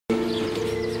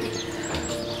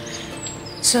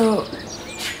So...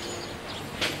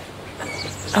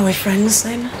 are we friends,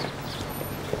 then?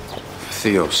 For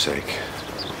Theo's sake.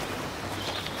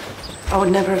 I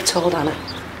would never have told Anna.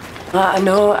 I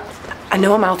know I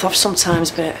mouth off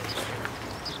sometimes, but...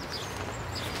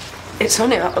 it's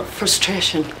only out of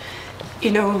frustration.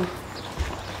 You know,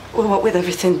 what with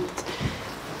everything.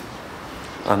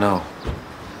 I know.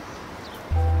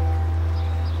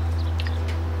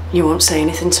 You won't say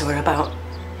anything to her about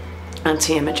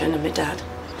Auntie Imogen and my dad.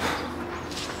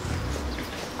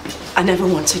 I never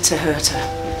wanted to hurt her.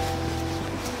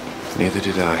 Neither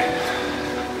did I.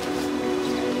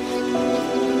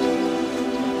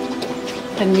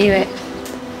 I knew it.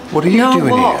 What are you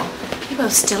doing here? You're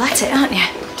both still at it, aren't you?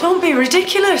 Don't be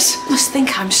ridiculous. You must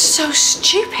think I'm so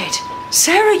stupid.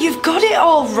 Sarah, you've got it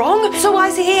all wrong. So why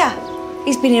is he here?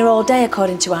 He's been here all day,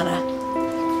 according to Anna.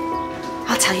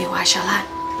 I'll tell you why, shall I?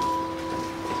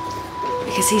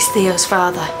 Because he's Theo's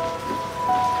father.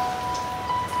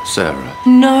 Sarah.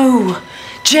 No.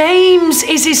 James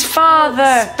is his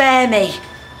father. Spare me.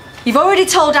 You've already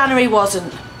told Anna he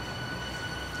wasn't.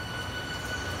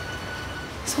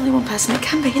 There's only one person it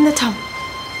can be, isn't there, Tom?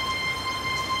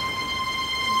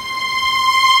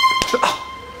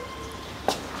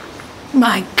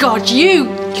 My God,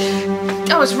 you!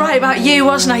 I was right about you,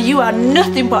 wasn't I? You are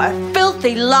nothing but a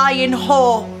filthy, lying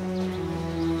whore.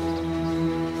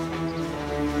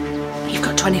 You've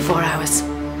got 24 hours.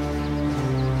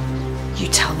 You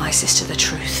tell my sister the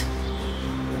truth,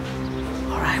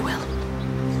 or I will.